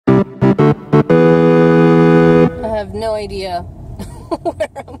I have no idea where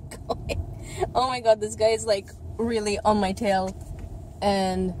I'm going. Oh my god, this guy is like really on my tail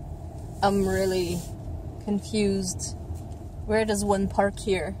and I'm really confused. Where does one park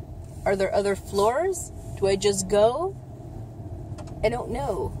here? Are there other floors? Do I just go? I don't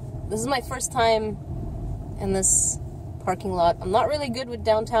know. This is my first time in this parking lot. I'm not really good with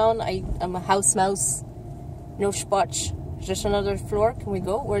downtown. I'm a house mouse. No spotch. Just another floor. Can we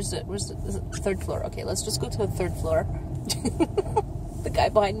go? Where's it? Is it the third floor? Okay, let's just go to the third floor. The guy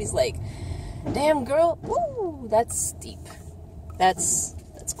behind me's like, damn girl, woo, that's steep. That's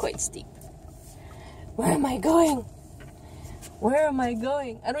quite steep. Where am I going? Where am I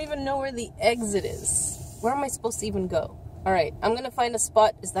going? I don't even know where the exit is. Where am I supposed to even go? Alright, I'm gonna find a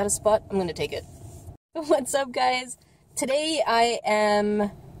spot. Is that a spot? I'm gonna take it. What's up, guys? Today I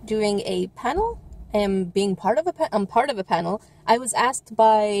am doing a panel. I'm part of a panel. I was asked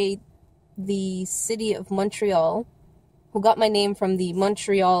by the city of Montreal, who got my name from the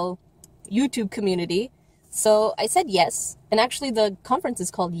Montreal YouTube community. So I said yes. And actually the conference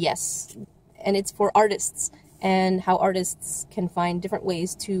is called Yes. And it's for artists and how artists can find different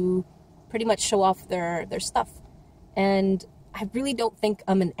ways to pretty much show off their stuff. And I really don't think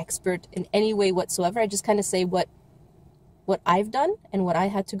I'm an expert in any way whatsoever. I just kind of say what I've done and what I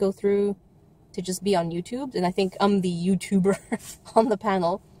had to go through to just be on YouTube. And I think I'm the YouTuber on the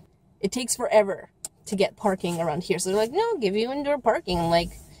panel. It takes forever to get parking around here. So they're like, no, I'll give you indoor parking. I'm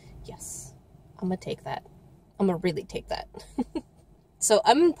like, yes, I'm gonna take that. I'm gonna really take that. So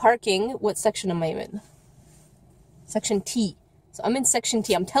I'm in parking. What section am I in? Section T. So I'm in section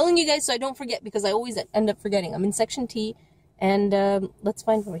T. I'm telling you guys so I don't forget because I always end up forgetting. I'm in section T and let's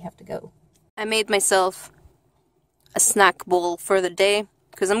find where we have to go. I made myself a snack bowl for the day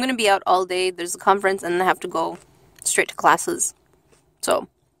because I'm going to be out all day. There's a conference and I have to go straight to classes. So,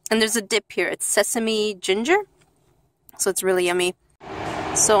 and there's a dip here. It's sesame ginger. So it's really yummy.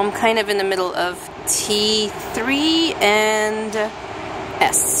 So I'm kind of in the middle of T3 and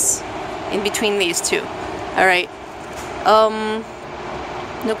S. In between these two. Alright.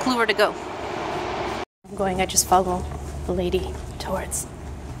 No clue where to go. I'm going, I just follow the lady towards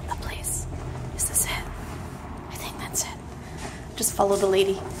the place. Is this it? I think that's it. Just follow the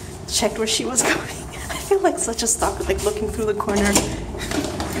lady. Checked where she was going. I feel like such a stalker, like looking through the corner,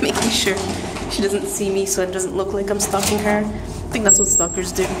 making sure she doesn't see me so it doesn't look like I'm stalking her. I think that's what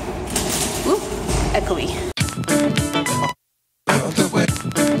stalkers do. Whoop, echoey.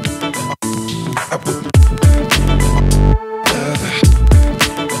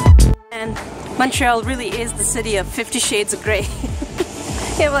 And Montreal really is the city of 50 shades of grey.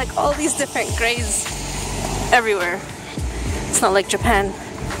 You have like all these different greys everywhere. It's not like Japan,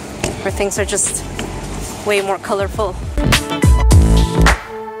 where things are just way more colorful.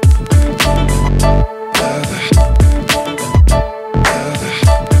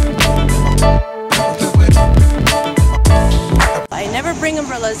 I never bring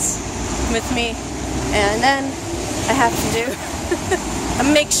umbrellas with me, and then I have to do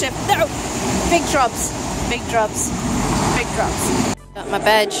a makeshift. No! Big drops, big drops, big drops. Got my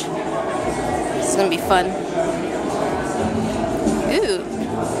badge. This is gonna be fun. Ooh,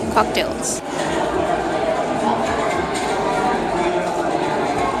 cocktails.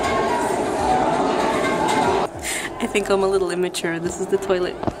 I think I'm a little immature. This is the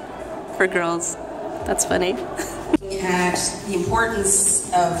toilet for girls. That's funny. At the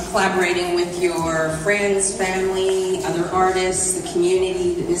importance of collaborating with your friends, family, other artists, the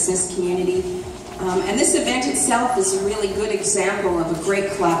community, the business community. And this event itself is a really good example of a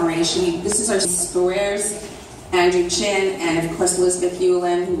great collaboration. This is our Squares, Andrew Chin, and of course Elizabeth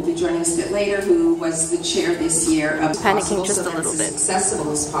Hewlin, who will be joining us a bit later, who was the chair this year of Panicking just a little bit. As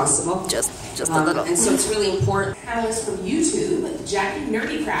accessible as possible. Just a little. And so it's really important. Panelist from YouTube, Jackie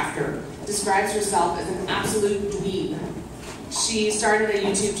Nerdy Crafter, describes herself as an absolute dweeb. She started a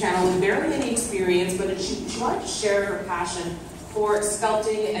YouTube channel with barely any experience, but she wanted to share her passion for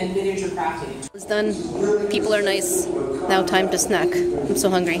sculpting and miniature crafting. It's done. People are nice. Now time to snack. I'm so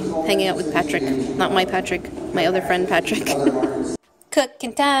hungry. Hanging out with Patrick. Not my Patrick. My other friend Patrick.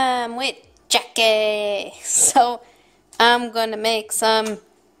 Cooking time with Jackie. So I'm gonna make some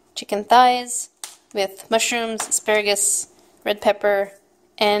chicken thighs with mushrooms, asparagus, red pepper,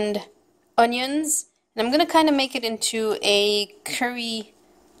 and onions. And I'm gonna kind of make it into a curry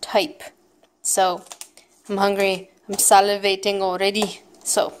type. So I'm hungry. I'm salivating already,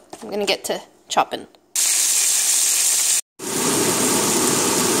 so I'm gonna get to chopping.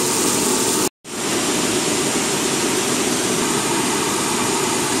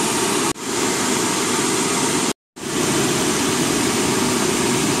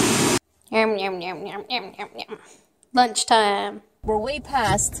 Yum, yum, yum, yum, yum, yum, yum. Lunchtime. We're way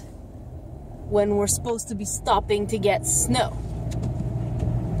past when we're supposed to be stopping to get snow.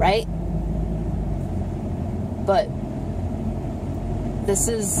 Right? But this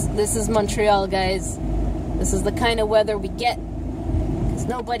is Montreal, guys. This is the kind of weather we get. Because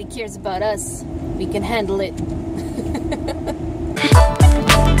nobody cares about us. We can handle it.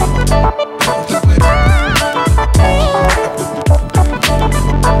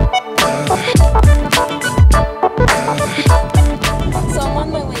 So I'm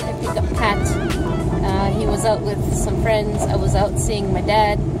on my way to pick up Pat. He was out with some friends. I was out seeing my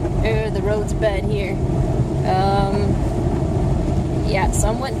dad. The road's bad here. Yeah, so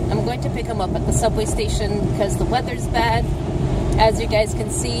I'm going to pick him up at the subway station because the weather's bad, as you guys can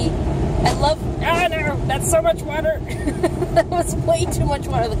see. I love... Oh no, that's so much water! That was way too much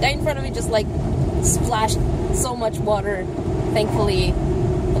water. The guy in front of me just like splashed so much water. Thankfully,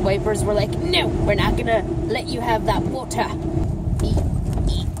 the wipers were like, no, we're not gonna let you have that water.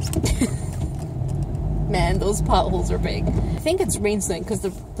 Man, those potholes are big. I think it's rain snowing because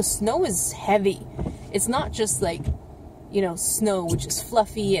the snow is heavy. It's not just like, you know, snow which is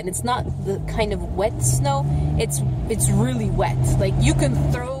fluffy, and it's not the kind of wet snow. It's really wet. Like, you can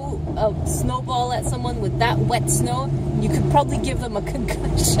throw a snowball at someone with that wet snow, you could probably give them a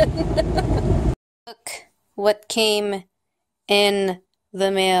concussion. Look what came in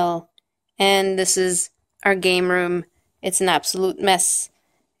the mail. And this is our game room. It's an absolute mess.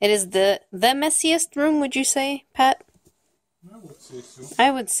 It is the messiest room, would you say, Pat? I would say so. I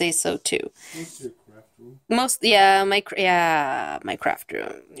would say so too. What's your craft room? My craft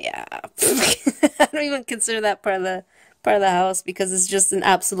room. Yeah. I don't even consider that part of the house because it's just an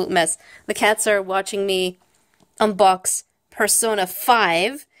absolute mess. The cats are watching me unbox Persona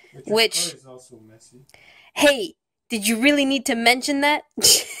 5, which car is also messy. Hey, did you really need to mention that?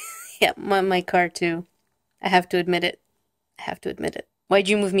 Yeah, my car too. I have to admit it. Why'd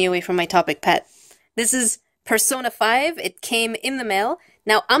you move me away from my topic, Pat? This is Persona 5. It came in the mail.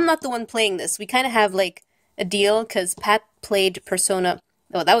 Now, I'm not the one playing this. We kind of have, like, a deal, because Pat played Persona...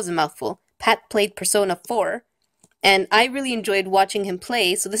 Oh, that was a mouthful. Pat played Persona 4, and I really enjoyed watching him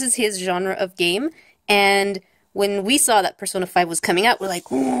play, so this is his genre of game, and when we saw that Persona 5 was coming out, we're like,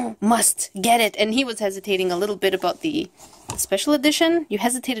 ooh, must get it, and he was hesitating a little bit about the special edition. You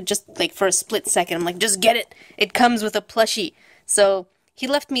hesitated just, like, for a split second. I'm like, just get it! It comes with a plushie. So... he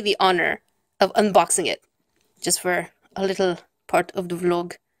left me the honor of unboxing it, just for a little part of the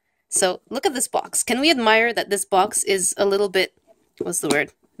vlog. So, look at this box. Can we admire that this box is a little bit, what's the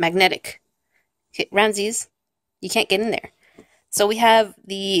word? Magnetic. Okay, Ramses, you can't get in there. So we have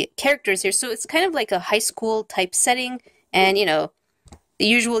the characters here. So it's kind of like a high school type setting, and, you know, the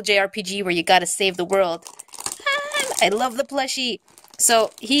usual JRPG where you gotta save the world. I love the plushie!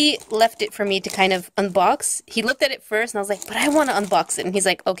 So he left it for me to kind of unbox. He looked at it first, and I was like, but I want to unbox it. And he's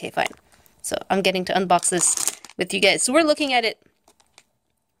like, okay, fine. So I'm getting to unbox this with you guys. So we're looking at it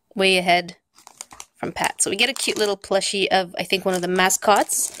way ahead from Pat. So we get a cute little plushie of, I think, one of the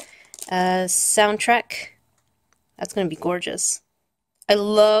mascots. Soundtrack. That's going to be gorgeous. I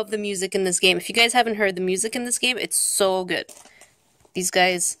love the music in this game. If you guys haven't heard the music in this game, it's so good. These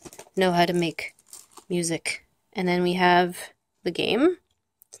guys know how to make music. And then we have... the game.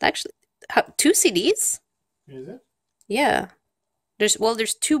 It's actually 2 CDs. Is it? Yeah.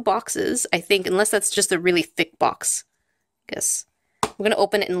 There's 2 boxes, I think, unless that's just a really thick box. I guess. We're gonna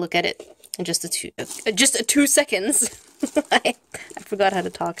open it and look at it in just a 2 seconds. I forgot how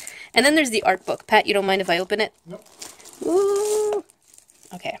to talk. And then there's the art book. Pat, you don't mind if I open it? Nope. Ooh.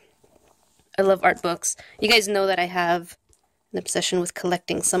 Okay. I love art books. You guys know that I have an obsession with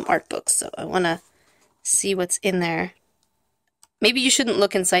collecting some art books, so I wanna see what's in there. Maybe you shouldn't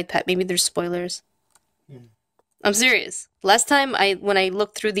look inside, Pat. Maybe there's spoilers. I'm serious. Last time, when I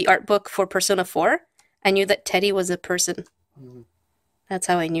looked through the art book for Persona 4, I knew that Teddy was a person. That's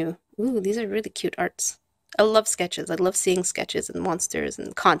how I knew. Ooh, these are really cute arts. I love sketches. I love seeing sketches and monsters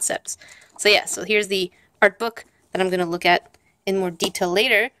and concepts. So yeah, so here's the art book that I'm going to look at in more detail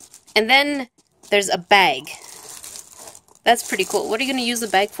later. And then there's a bag. That's pretty cool. What are you going to use the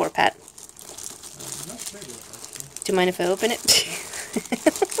bag for, Pat? Do you mind if I open it?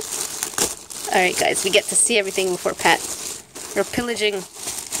 Alright guys, we get to see everything before Pat. We're pillaging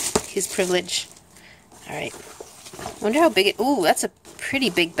his privilege. Alright. I wonder how big it... Ooh, that's a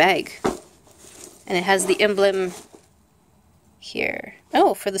pretty big bag. And it has the emblem here.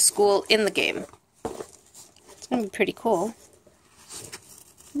 Oh, for the school in the game. It's gonna be pretty cool.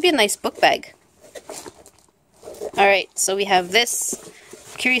 It'd be a nice book bag. Alright, so we have this.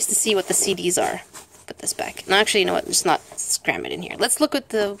 Curious to see what the CDs are. Put this back. No, actually, you know what? Let's not Let's cram it in here. Let's look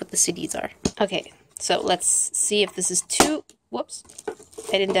at what the CDs are. Okay, so let's see if this is too... Whoops.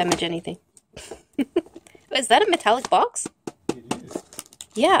 I didn't damage anything. Is that a metallic box? It is.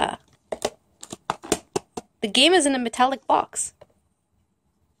 Yeah. The game is in a metallic box.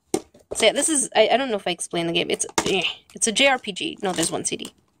 So yeah, this is... I don't know if I explained the game. It's a JRPG. No, there's one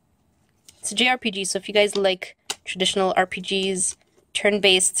CD. It's a JRPG, so if you guys like traditional RPGs,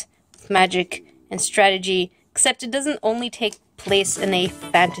 turn-based, magic, and strategy, except it doesn't only take place in a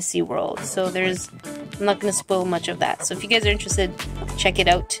fantasy world, so I'm not going to spoil much of that. So if you guys are interested, check it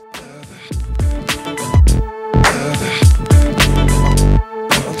out.